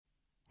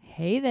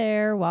Hey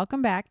there,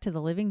 welcome back to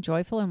the Living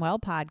Joyful and Well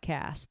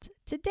podcast.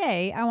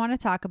 Today, I want to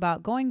talk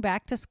about going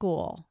back to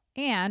school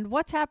and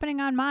what's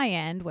happening on my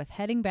end with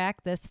heading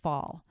back this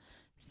fall.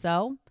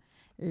 So,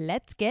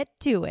 let's get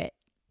to it.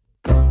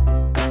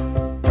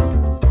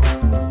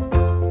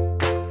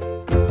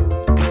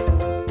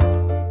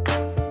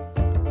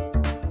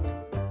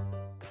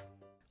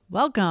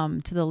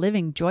 Welcome to the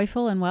Living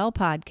Joyful and Well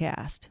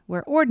podcast,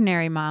 where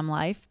ordinary mom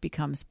life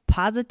becomes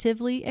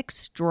positively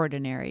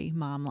extraordinary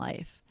mom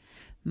life.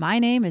 My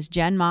name is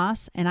Jen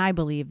Moss, and I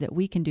believe that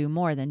we can do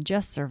more than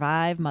just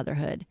survive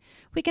motherhood.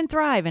 We can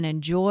thrive and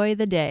enjoy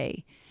the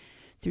day.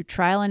 Through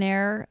trial and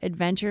error,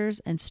 adventures,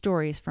 and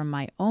stories from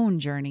my own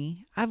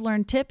journey, I've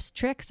learned tips,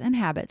 tricks, and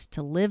habits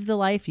to live the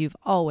life you've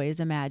always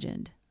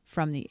imagined,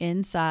 from the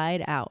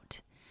inside out.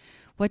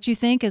 What you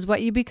think is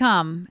what you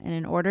become, and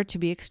in order to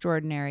be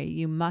extraordinary,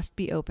 you must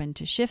be open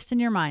to shifts in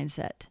your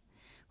mindset.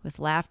 With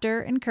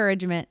laughter,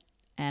 encouragement,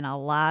 and a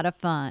lot of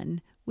fun,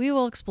 we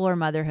will explore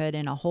motherhood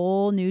in a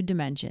whole new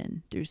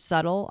dimension through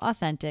subtle,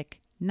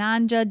 authentic,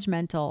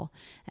 non-judgmental,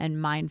 and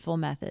mindful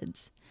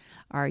methods.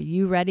 Are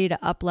you ready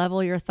to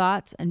up-level your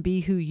thoughts and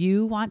be who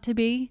you want to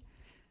be?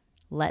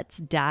 Let's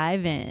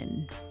dive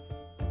in.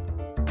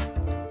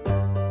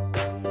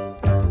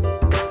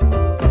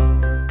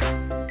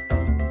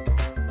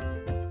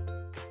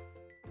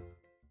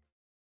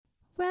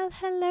 Well,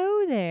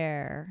 hello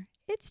there.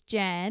 It's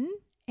Jen,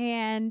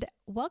 and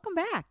welcome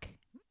back.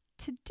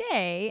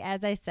 Today,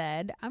 as I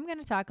said, I'm going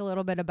to talk a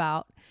little bit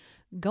about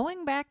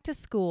going back to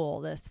school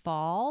this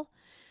fall.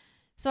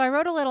 So I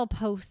wrote a little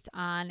post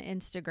on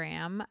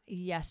Instagram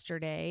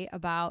yesterday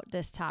about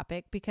this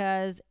topic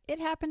because it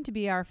happened to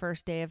be our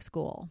first day of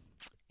school.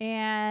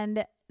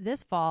 And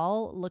this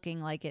fall,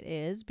 looking like it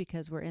is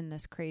because we're in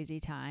this crazy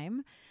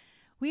time,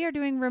 we are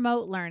doing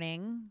remote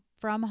learning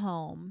from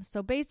home.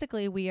 So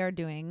basically, we are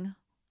doing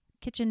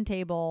kitchen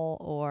table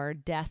or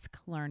desk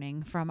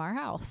learning from our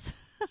house.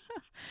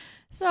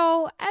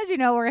 So, as you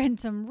know, we're in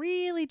some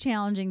really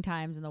challenging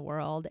times in the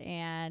world,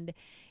 and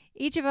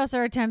each of us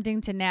are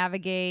attempting to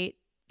navigate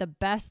the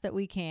best that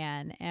we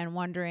can and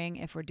wondering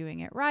if we're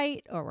doing it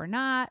right or we're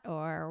not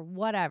or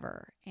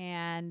whatever.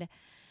 And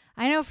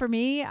I know for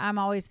me, I'm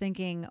always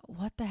thinking,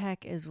 what the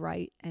heck is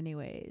right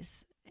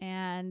anyways?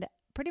 And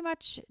pretty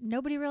much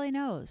nobody really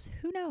knows.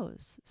 Who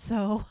knows?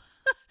 So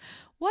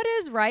what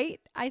is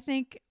right? I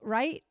think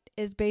right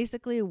is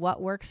basically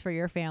what works for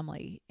your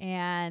family.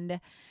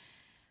 And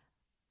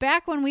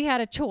back when we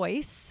had a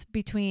choice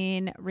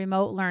between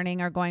remote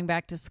learning or going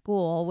back to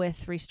school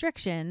with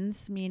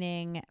restrictions,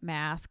 meaning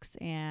masks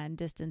and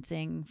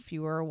distancing,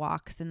 fewer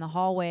walks in the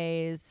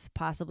hallways,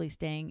 possibly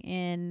staying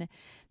in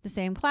the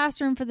same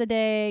classroom for the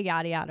day,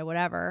 yada, yada,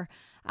 whatever,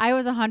 I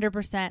was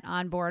 100%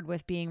 on board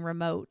with being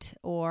remote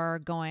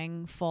or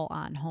going full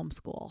on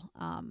homeschool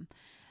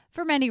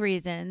for many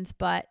reasons,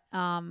 but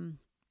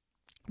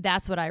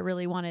that's what I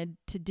really wanted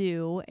to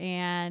do.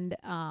 And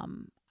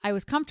I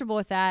was comfortable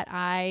with that.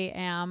 I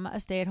am a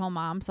stay-at-home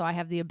mom, so I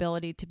have the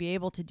ability to be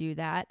able to do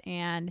that,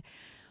 and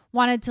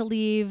wanted to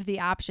leave the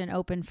option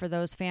open for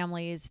those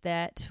families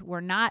that were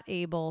not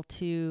able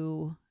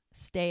to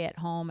stay at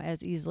home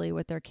as easily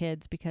with their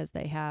kids because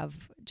they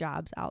have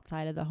jobs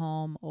outside of the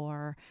home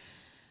or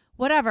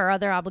whatever,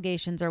 other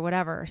obligations or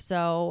whatever.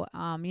 So,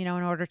 in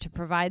order to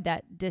provide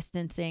that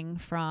distancing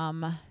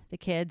from the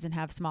kids and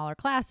have smaller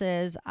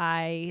classes,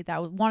 that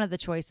was one of the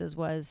choices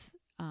was,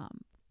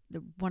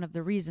 one of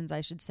the reasons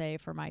I should say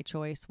for my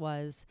choice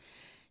was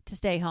to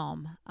stay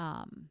home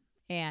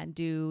and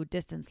do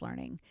distance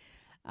learning.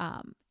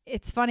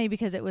 It's funny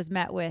because it was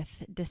met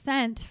with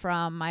dissent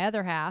from my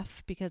other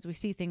half because we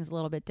see things a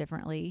little bit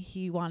differently.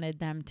 He wanted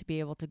them to be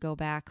able to go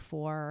back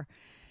for,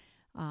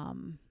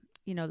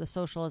 the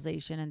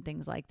socialization and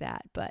things like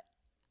that. But,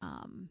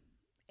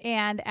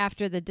 and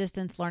after the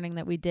distance learning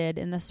that we did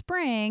in the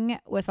spring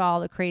with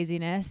all the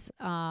craziness,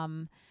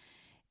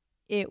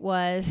 it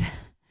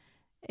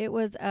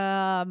was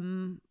a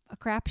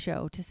crap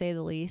show, to say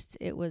the least.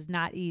 It was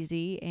not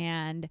easy.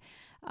 And,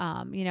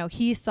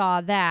 he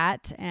saw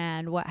that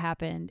and what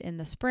happened in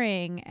the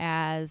spring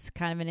as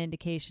kind of an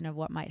indication of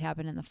what might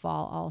happen in the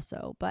fall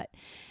also. But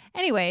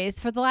anyways,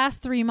 for the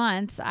last 3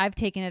 months, I've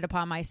taken it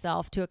upon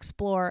myself to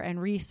explore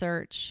and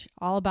research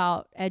all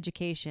about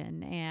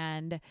education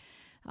and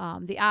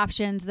the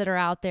options that are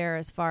out there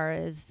as far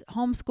as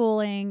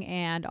homeschooling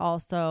and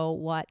also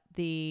what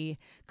the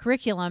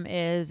curriculum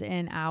is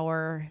in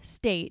our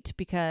state,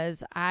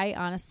 because I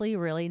honestly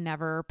really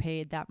never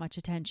paid that much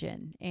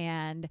attention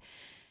and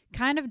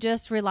kind of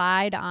just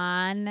relied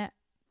on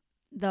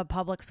the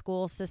public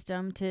school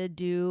system to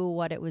do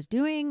what it was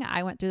doing.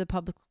 I went through the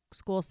public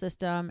school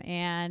system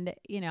and,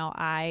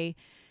 I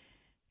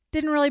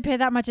didn't really pay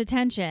that much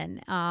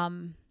attention.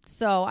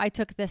 So I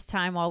took this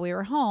time while we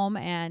were home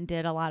and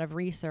did a lot of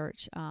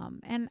research.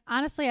 And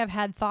honestly, I've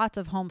had thoughts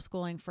of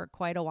homeschooling for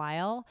quite a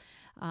while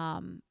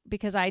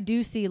because I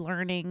do see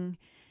learning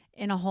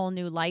in a whole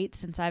new light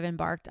since I've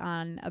embarked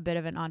on a bit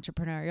of an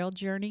entrepreneurial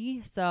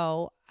journey.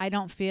 So I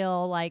don't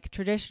feel like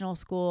traditional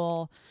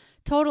school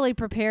totally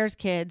prepares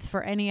kids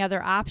for any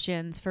other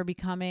options for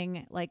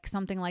becoming like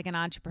something like an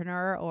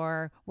entrepreneur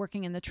or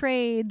working in the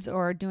trades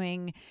or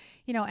doing,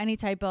 any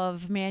type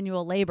of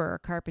manual labor,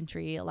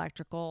 carpentry,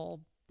 electrical,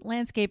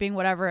 landscaping,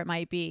 whatever it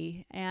might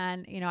be.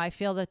 And, I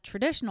feel the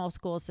traditional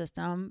school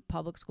system,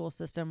 public school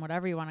system,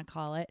 whatever you want to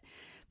call it,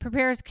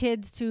 prepares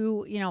kids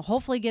to,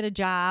 hopefully get a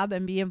job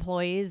and be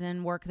employees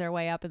and work their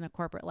way up in the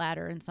corporate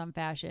ladder in some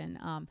fashion.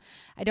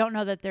 I don't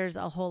know that there's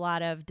a whole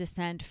lot of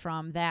dissent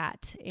from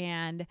that.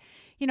 And,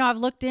 I've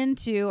looked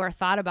into or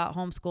thought about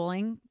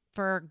homeschooling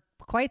for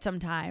quite some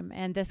time,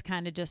 and this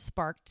kind of just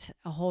sparked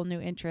a whole new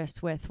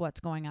interest with what's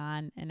going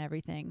on and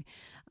everything.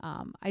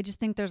 I just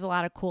think there's a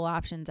lot of cool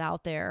options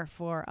out there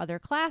for other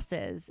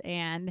classes,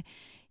 and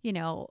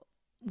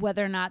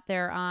whether or not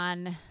they're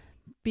on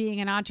being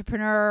an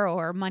entrepreneur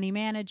or money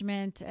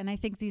management, and I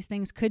think these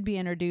things could be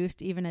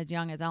introduced even as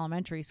young as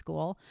elementary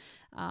school,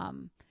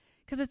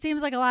 because it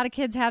seems like a lot of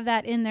kids have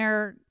that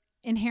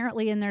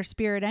inherently in their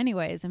spirit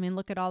anyways. I mean,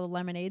 look at all the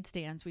lemonade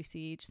stands we see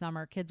each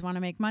summer. Kids want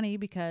to make money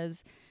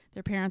because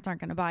their parents aren't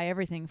going to buy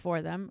everything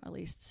for them. At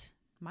least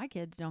my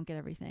kids don't get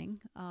everything.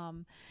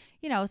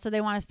 So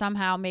they want to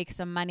somehow make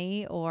some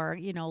money or,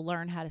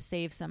 learn how to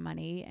save some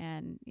money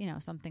and,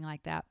 something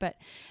like that. But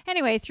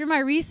anyway, through my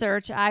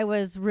research, I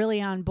was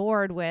really on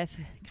board with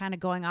kind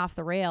of going off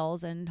the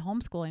rails and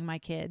homeschooling my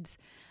kids.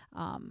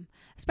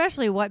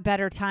 Especially what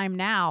better time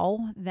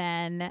now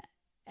than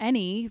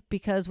any,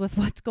 because with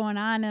what's going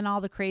on and all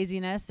the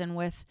craziness and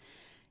with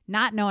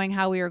not knowing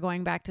how we were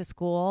going back to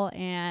school.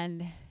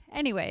 And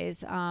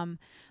anyways, my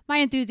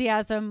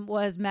enthusiasm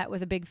was met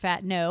with a big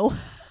fat no.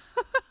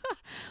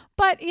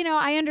 But,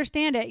 I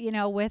understand it,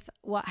 with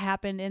what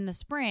happened in the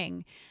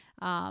spring.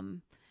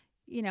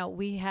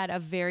 We had a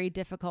very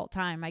difficult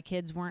time. My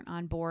kids weren't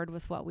on board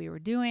with what we were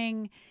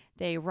doing.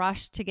 They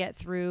rushed to get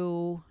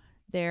through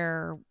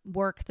their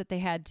work that they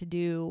had to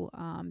do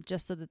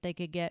just so that they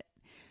could get,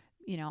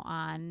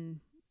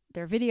 on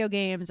their video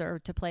games or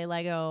to play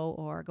Lego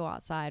or go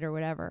outside or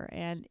whatever.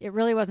 And it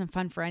really wasn't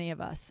fun for any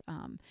of us.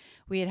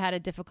 We had a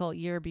difficult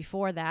year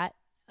before that,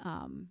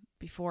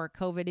 before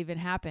COVID even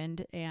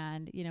happened.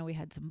 And, we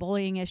had some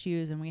bullying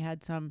issues and we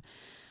had some,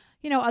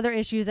 other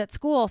issues at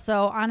school.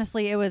 So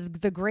honestly, it was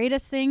the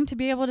greatest thing to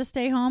be able to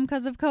stay home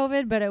because of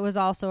COVID, but it was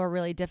also a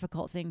really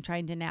difficult thing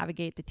trying to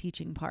navigate the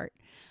teaching part.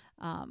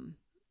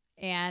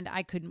 And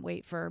I couldn't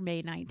wait for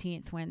May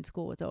 19th when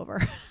school was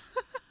over.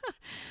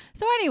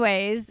 So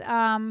anyways,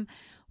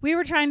 we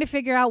were trying to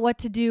figure out what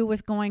to do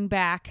with going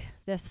back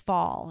this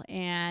fall.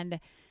 And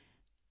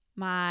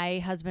my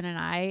husband and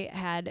I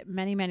had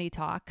many, many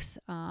talks,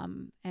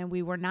 and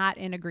we were not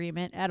in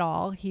agreement at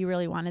all. He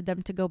really wanted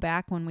them to go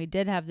back when we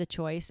did have the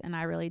choice, and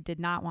I really did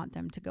not want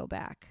them to go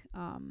back.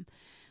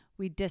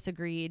 We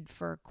disagreed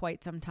for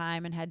quite some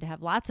time and had to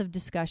have lots of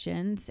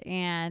discussions,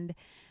 and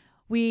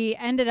we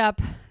ended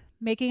up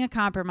making a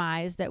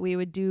compromise that we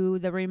would do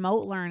the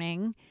remote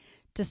learning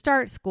to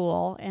start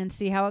school and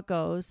see how it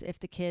goes. If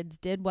the kids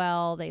did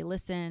well, they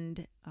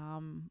listened,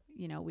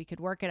 we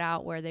could work it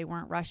out where they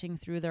weren't rushing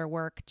through their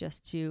work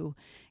just to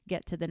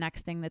get to the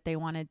next thing that they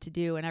wanted to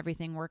do, and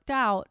everything worked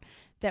out,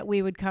 that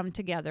we would come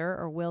together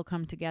or will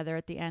come together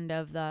at the end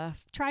of the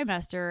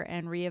trimester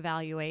and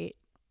reevaluate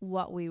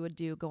what we would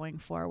do going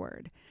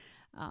forward.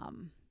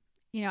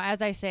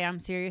 As I say, I'm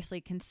seriously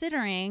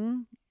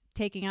considering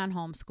taking on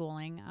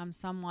homeschooling. I'm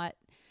somewhat,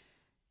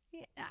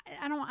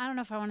 I don't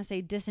know if I want to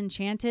say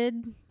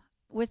disenchanted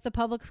with the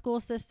public school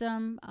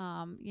system.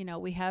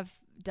 We have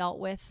dealt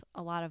with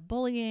a lot of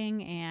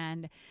bullying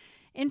and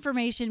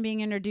information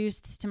being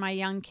introduced to my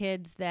young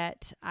kids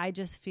that I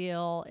just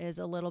feel is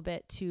a little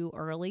bit too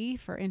early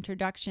for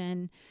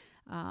introduction.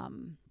 I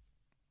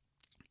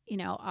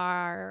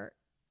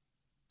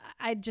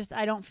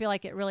don't feel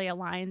like it really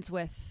aligns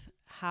with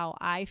how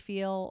I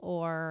feel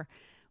or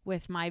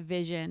with my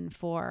vision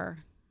for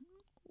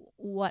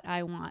what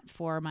I want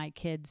for my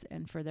kids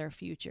and for their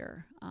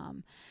future.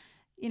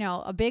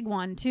 A big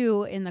one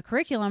too in the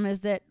curriculum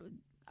is that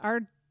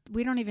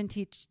we don't even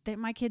teach that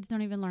my kids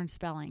don't even learn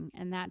spelling.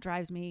 And that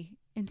drives me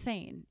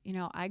insane.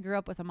 I grew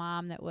up with a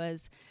mom that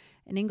was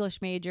an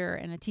English major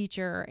and a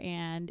teacher,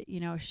 and,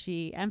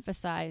 she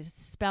emphasized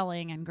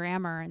spelling and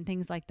grammar and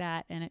things like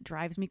that. And it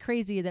drives me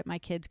crazy that my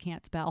kids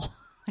can't spell.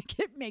 Like,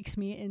 it makes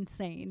me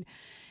insane.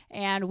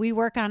 And we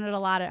work on it a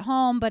lot at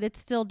home, but it's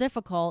still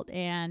difficult.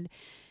 And,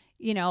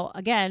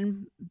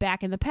 again,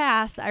 back in the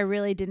past, I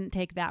really didn't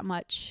take that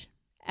much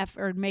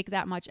effort, make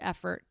that much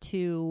effort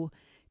to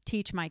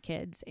teach my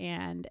kids.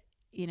 And,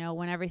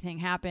 when everything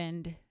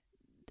happened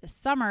this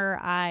summer,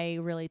 I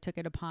really took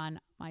it upon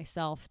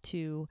myself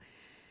to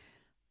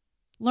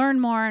learn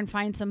more and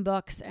find some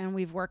books. And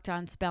we've worked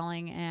on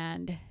spelling,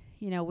 and,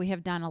 we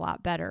have done a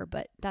lot better.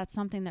 But that's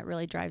something that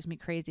really drives me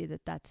crazy,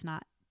 that that's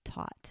not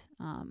taught.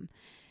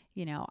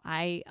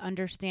 I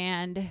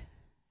understand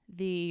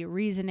the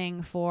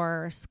reasoning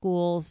for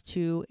schools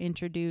to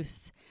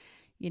introduce,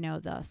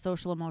 the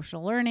social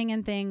emotional learning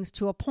and things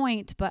to a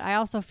point, but I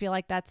also feel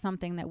like that's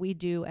something that we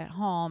do at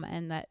home,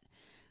 and that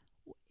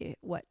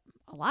what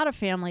a lot of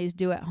families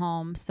do at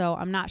home. So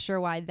I'm not sure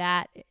why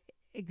that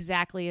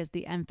exactly is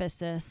the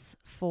emphasis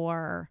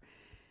for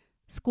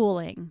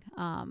schooling.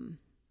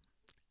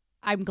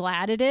 I'm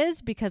glad it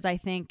is, because I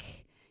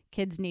think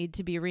kids need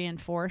to be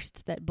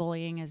reinforced that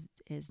bullying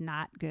is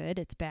not good.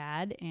 It's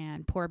bad,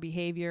 and poor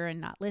behavior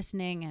and not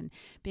listening and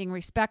being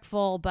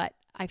respectful. But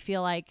I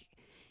feel like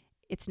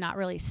it's not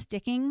really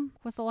sticking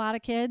with a lot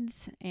of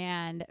kids,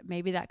 and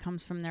maybe that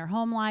comes from their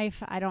home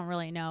life. I don't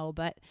really know,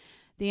 but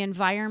the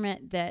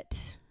environment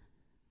that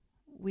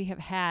we have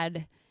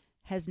had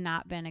has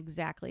not been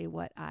exactly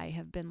what I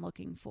have been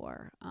looking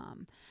for.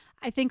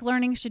 I think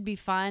learning should be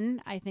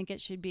fun. I think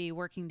it should be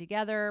working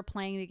together,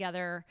 playing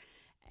together.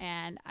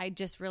 And I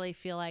just really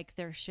feel like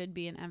there should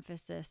be an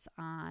emphasis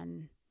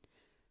on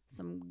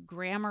some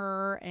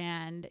grammar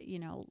and,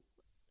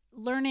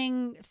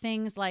 learning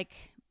things like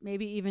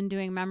maybe even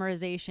doing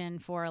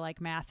memorization for like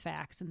math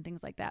facts and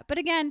things like that. But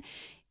again,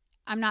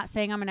 I'm not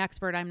saying I'm an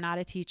expert. I'm not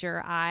a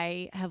teacher.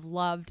 I have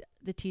loved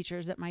the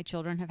teachers that my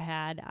children have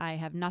had. I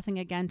have nothing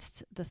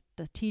against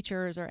the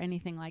teachers or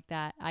anything like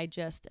that. I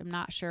just am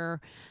not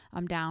sure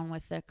I'm down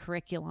with the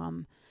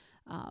curriculum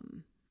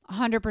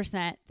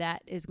 100%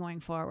 that is going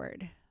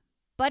forward.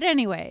 But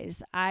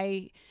anyways,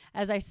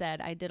 as I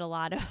said, I did a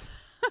lot of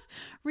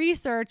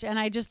research, and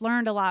I just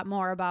learned a lot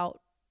more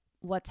about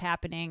what's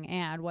happening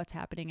and what's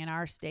happening in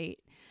our state.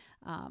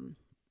 And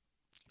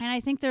I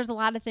think there's a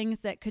lot of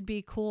things that could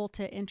be cool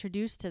to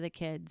introduce to the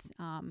kids,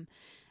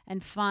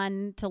 and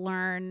fun to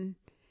learn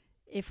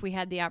if we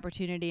had the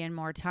opportunity and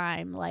more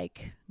time,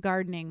 like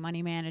gardening,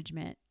 money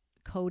management,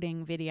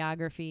 coding,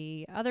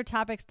 videography, other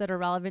topics that are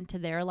relevant to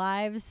their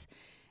lives,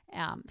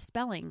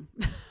 spelling.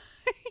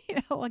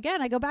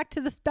 Again, I go back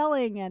to the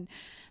spelling and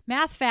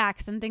math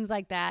facts and things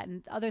like that,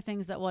 and other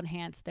things that will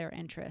enhance their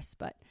interests.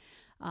 But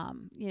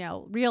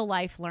real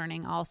life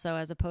learning also,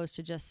 as opposed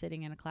to just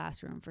sitting in a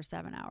classroom for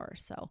 7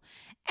 hours. So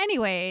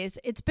anyways,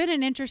 it's been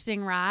an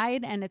interesting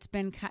ride, and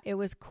it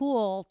was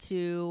cool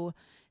to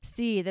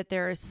see that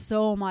there is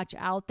so much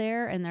out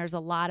there, and there's a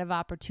lot of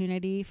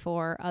opportunity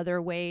for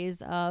other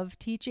ways of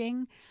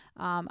teaching.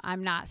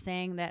 I'm not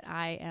saying that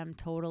I am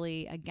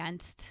totally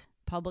against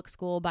public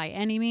school by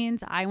any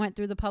means. I went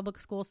through the public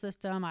school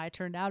system. I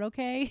turned out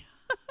okay.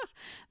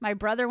 My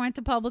brother went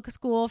to public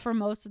school for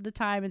most of the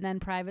time, and then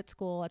private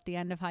school at the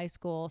end of high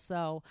school.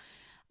 So,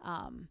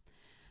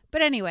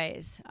 but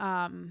anyways,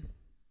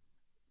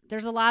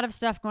 there's a lot of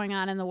stuff going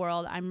on in the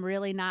world. I'm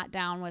really not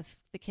down with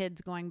the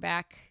kids going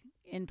back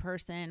in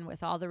person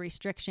with all the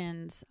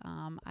restrictions.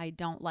 I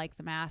don't like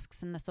the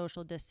masks and the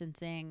social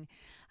distancing.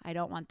 I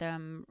don't want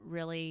them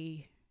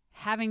really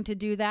having to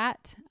do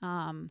that.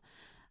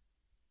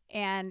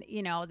 And,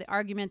 the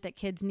argument that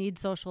kids need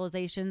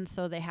socialization,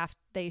 so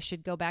they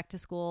should go back to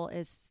school,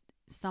 is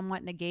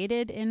somewhat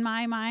negated in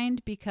my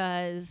mind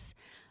because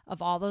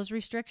of all those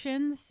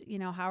restrictions.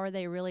 How are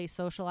they really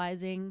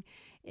socializing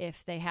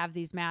if they have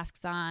these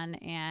masks on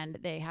and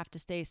they have to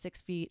stay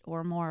 6 feet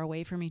or more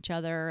away from each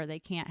other? They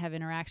can't have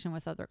interaction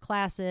with other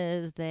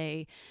classes.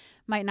 They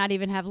might not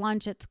even have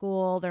lunch at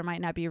school. There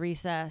might not be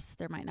recess.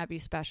 There might not be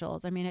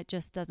specials. I mean, it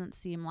just doesn't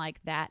seem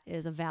like that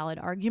is a valid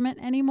argument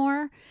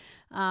anymore.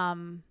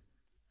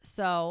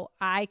 So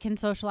I can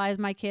socialize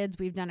my kids.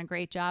 We've done a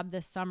great job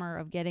this summer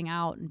of getting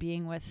out and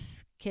being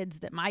with kids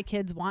that my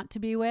kids want to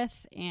be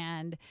with,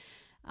 and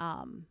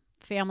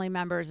family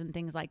members and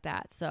things like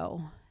that.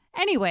 So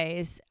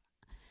anyways,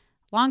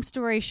 long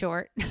story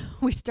short,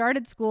 we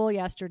started school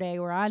yesterday.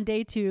 We're on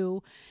day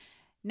 2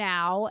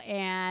 now,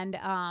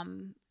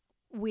 and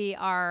we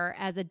are,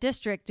 as a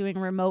district, doing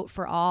remote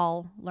for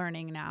all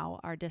learning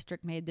now. Our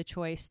district made the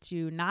choice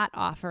to not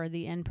offer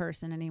the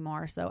in-person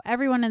anymore. So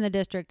everyone in the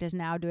district is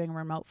now doing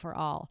remote for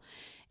all.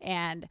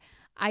 And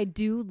I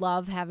do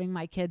love having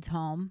my kids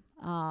home.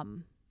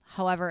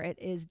 However, it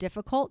is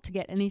difficult to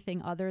get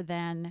anything other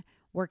than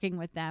working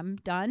with them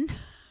done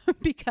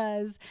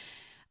because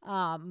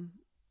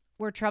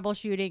we're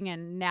troubleshooting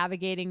and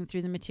navigating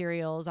through the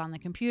materials on the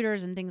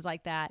computers and things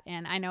like that.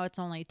 And I know it's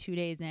only 2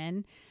 days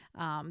in.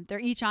 They're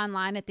each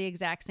online at the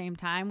exact same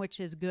time, which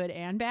is good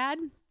and bad.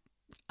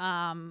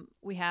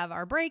 We have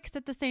our breaks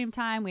at the same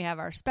time. We have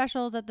our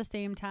specials at the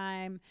same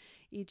time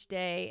each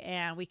day,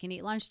 and we can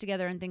eat lunch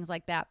together and things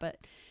like that. But,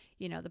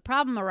 the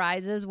problem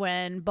arises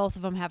when both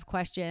of them have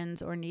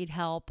questions or need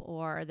help,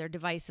 or their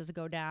devices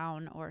go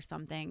down or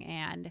something,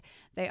 and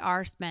they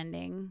are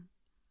spending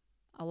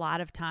a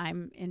lot of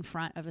time in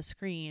front of a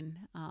screen.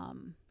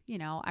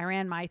 I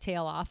ran my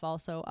tail off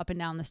also up and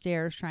down the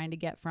stairs trying to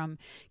get from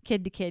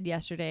kid to kid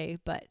yesterday,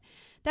 but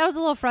that was a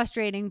little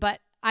frustrating,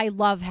 but I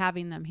love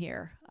having them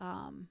here.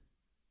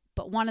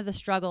 But one of the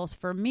struggles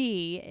for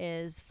me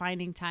is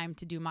finding time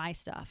to do my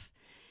stuff.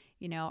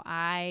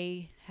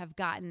 I have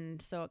gotten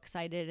so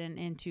excited and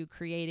into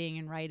creating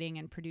and writing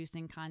and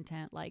producing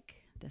content like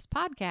this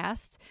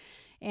podcast,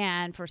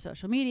 and for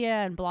social media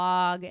and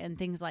blog and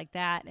things like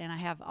that. And I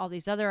have all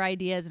these other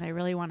ideas, and I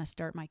really want to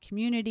start my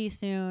community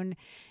soon.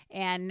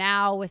 And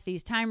now with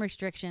these time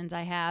restrictions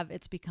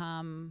it's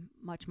become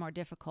much more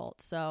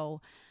difficult.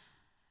 So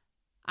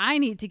I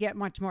need to get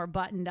much more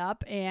buttoned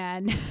up.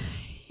 And,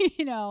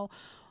 you know,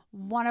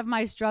 one of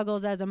my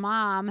struggles as a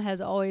mom has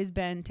always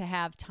been to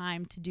have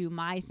time to do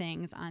my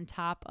things on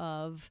top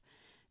of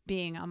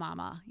being a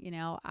mama. You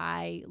know,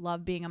 I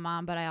love being a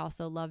mom, but I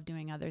also love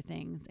doing other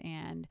things.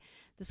 And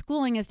the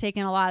schooling has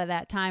taken a lot of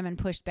that time and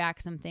pushed back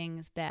some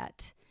things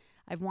that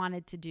I've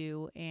wanted to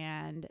do.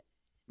 And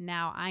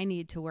now I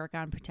need to work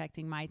on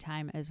protecting my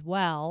time as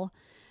well,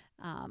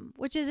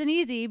 which isn't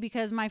easy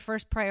because my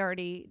first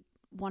priority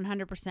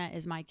 100%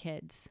 is my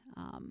kids.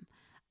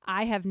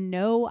 I have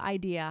no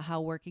idea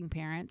how working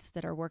parents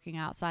that are working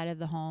outside of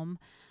the home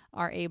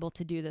are able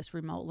to do this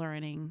remote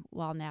learning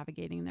while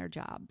navigating their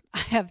job. I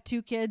have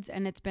 2 kids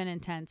and it's been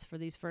intense for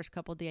these first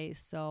couple days.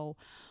 So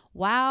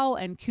wow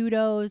and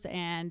kudos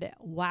and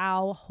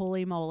wow,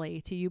 holy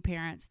moly to you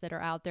parents that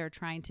are out there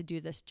trying to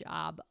do this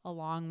job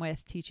along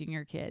with teaching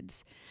your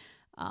kids.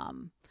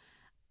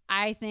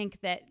 I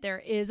think that there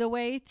is a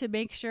way to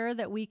make sure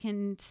that we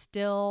can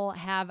still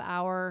have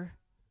our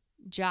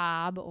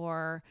job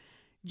or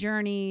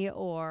journey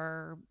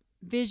or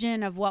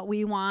vision of what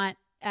we want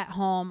at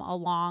home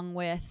along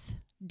with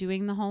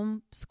doing the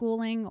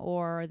homeschooling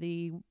or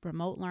the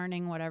remote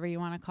learning, whatever you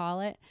want to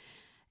call it.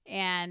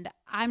 And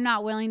I'm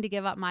not willing to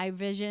give up my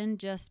vision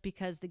just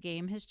because the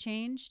game has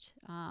changed.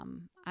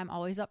 I'm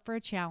always up for a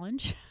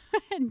challenge.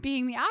 And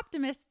being the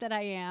optimist that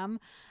I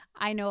am,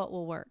 I know it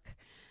will work.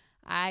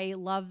 I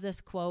love this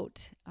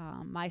quote,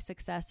 my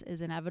success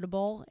is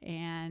inevitable,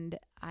 and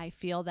I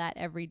feel that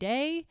every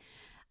day.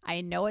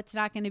 I know it's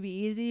not going to be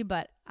easy,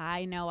 but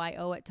I know I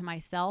owe it to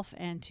myself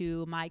and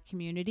to my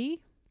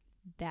community,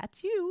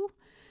 that's you,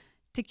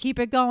 to keep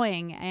it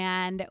going.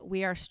 And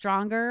we are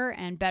stronger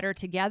and better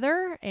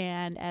together.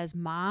 And as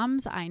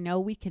moms, I know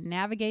we can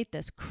navigate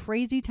this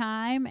crazy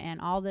time and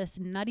all this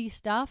nutty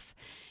stuff.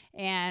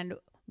 And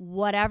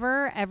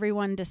whatever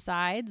everyone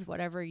decides,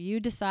 whatever you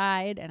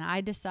decide and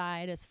I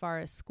decide as far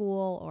as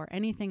school or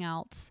anything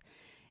else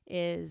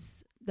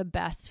is the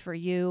best for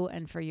you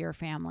and for your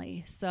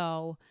family.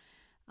 So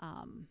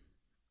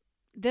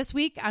this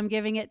week, I'm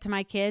giving it to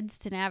my kids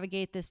to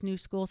navigate this new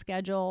school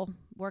schedule,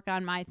 work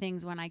on my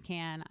things when I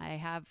can. I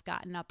have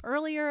gotten up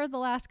earlier the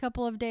last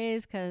couple of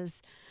days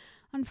because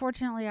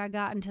unfortunately I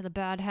got into the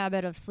bad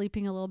habit of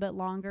sleeping a little bit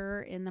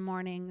longer in the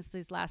mornings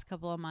these last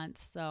couple of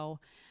months. So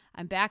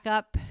I'm back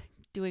up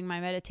doing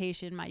my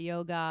meditation, my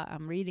yoga.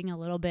 I'm reading a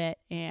little bit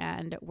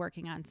and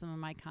working on some of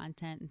my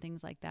content and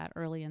things like that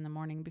early in the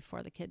morning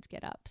before the kids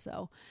get up.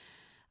 So,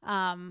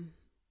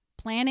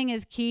 planning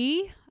is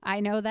key.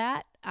 I know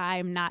that.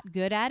 I'm not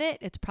good at it.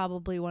 It's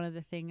probably one of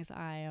the things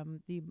I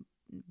am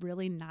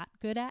really not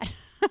good at.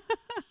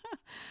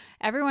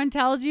 Everyone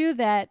tells you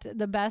that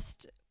the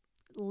best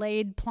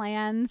laid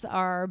plans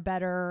are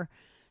better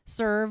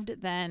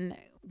served than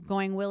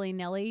going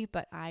willy-nilly,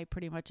 but I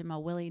pretty much am a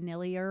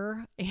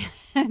willy-nillyer.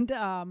 And,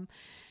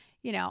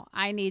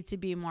 I need to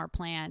be more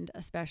planned,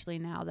 especially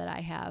now that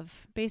I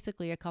have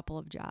basically a couple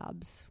of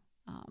jobs.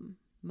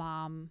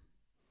 Mom,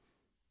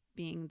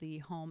 being the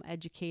home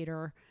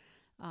educator,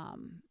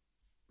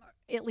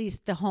 at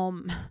least the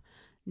home,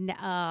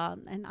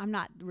 and I'm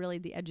not really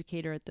the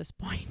educator at this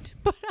point,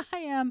 but I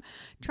am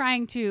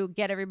trying to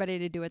get everybody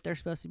to do what they're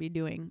supposed to be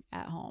doing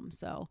at home.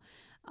 So,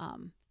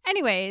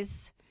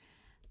 anyways,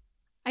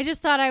 I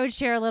just thought I would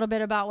share a little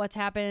bit about what's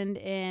happened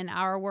in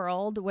our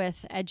world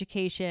with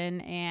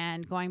education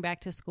and going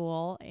back to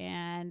school.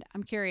 And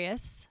I'm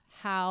curious,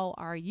 how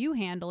are you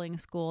handling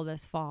school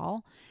this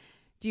fall?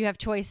 Do you have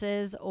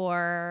choices,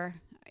 or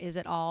is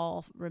it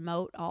all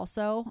remote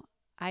also?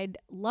 I'd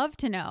love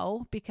to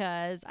know,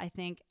 because I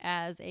think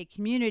as a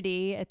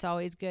community, it's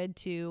always good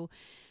to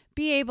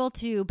be able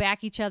to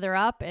back each other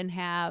up and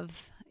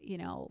have,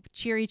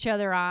 cheer each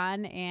other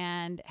on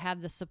and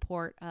have the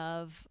support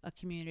of a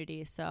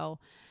community. So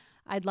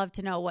I'd love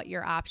to know what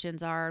your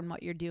options are and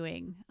what you're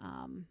doing.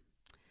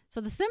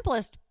 So the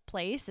simplest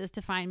place is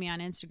to find me on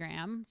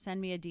Instagram. Send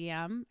me a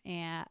DM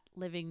at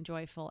Living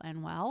Joyful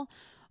and Well.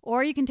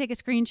 Or you can take a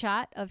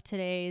screenshot of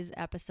today's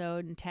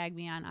episode and tag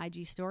me on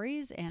IG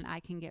stories and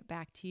I can get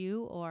back to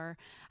you. Or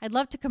I'd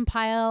love to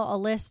compile a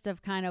list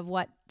of kind of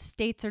what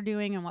states are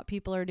doing and what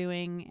people are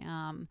doing.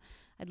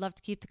 I'd love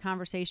to keep the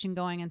conversation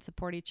going and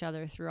support each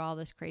other through all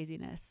this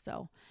craziness.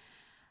 So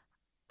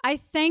I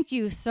thank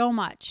you so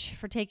much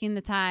for taking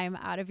the time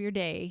out of your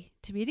day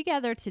to be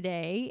together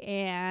today.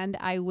 And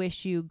I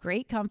wish you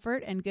great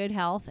comfort and good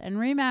health. And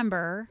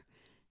remember,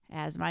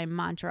 as my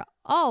mantra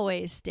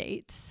always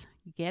states,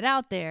 get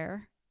out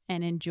there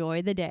and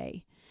enjoy the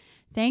day.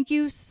 Thank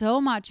you so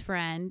much,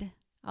 friend.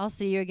 I'll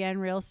see you again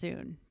real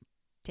soon.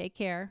 Take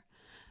care.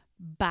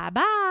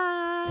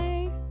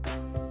 Bye-bye.